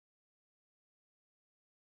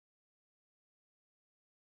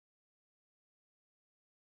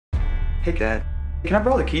Hey, Dad. Can I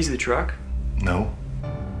borrow the keys to the truck? No.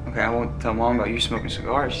 Okay, I won't tell Mom about you smoking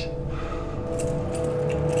cigars.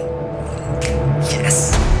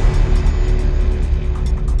 Yes!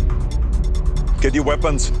 Get your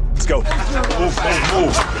weapons. Let's go. Move.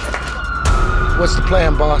 What's the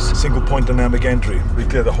plan, boss? Single point dynamic entry. We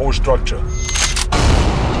clear the whole structure.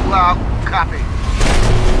 Well, copy.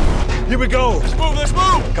 Here we go. Let's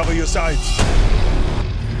move. Cover your sides.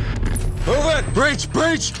 Move it. Breach.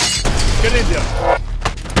 Get in there.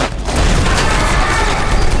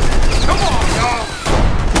 Come on, y'all!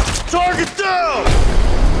 Target down.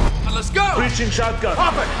 Let's go! Breaching shotgun.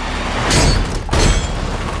 Pop it!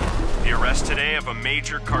 The arrest today of a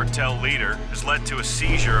major cartel leader has led to a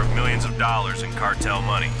seizure of millions of dollars in cartel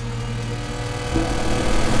money.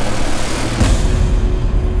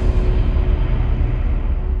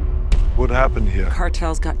 What happened here?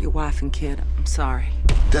 Cartel's got your wife and kid. I'm sorry.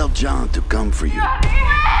 Tell John to come for you.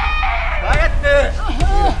 ¡Cállate!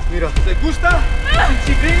 Mira, ¿te gusta?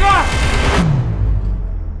 ¡Chipinga!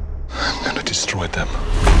 I'm gonna destroy them.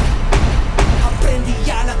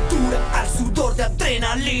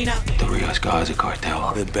 The realest guys at cartel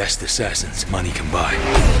are the best assassins money can buy.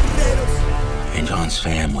 And John's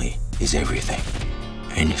family is everything.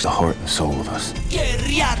 And he's the heart and soul of us.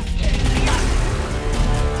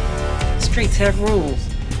 Streets have rules.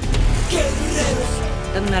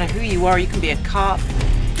 Doesn't matter who you are, you can be a cop.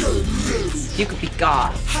 You could be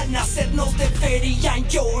God.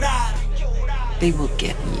 They will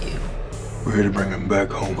get you. We're here to bring him back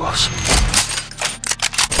home, boss.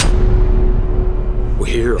 We're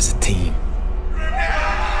here as a team.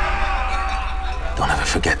 Don't ever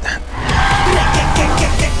forget that.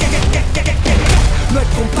 No hay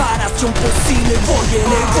comparación posible, voy en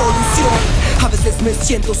evolución. A veces me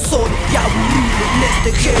siento solo y aburrido en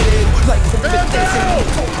este género. No hay competencia ni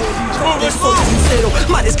competición. Soy sincero,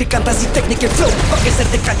 mares que cantas y técnica y flow. Pa' que ser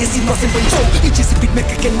de calle si no hacen buen show. Y Chesapeake me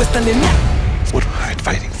que no están en nada. What am I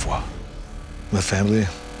fighting for? My family,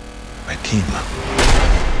 my team.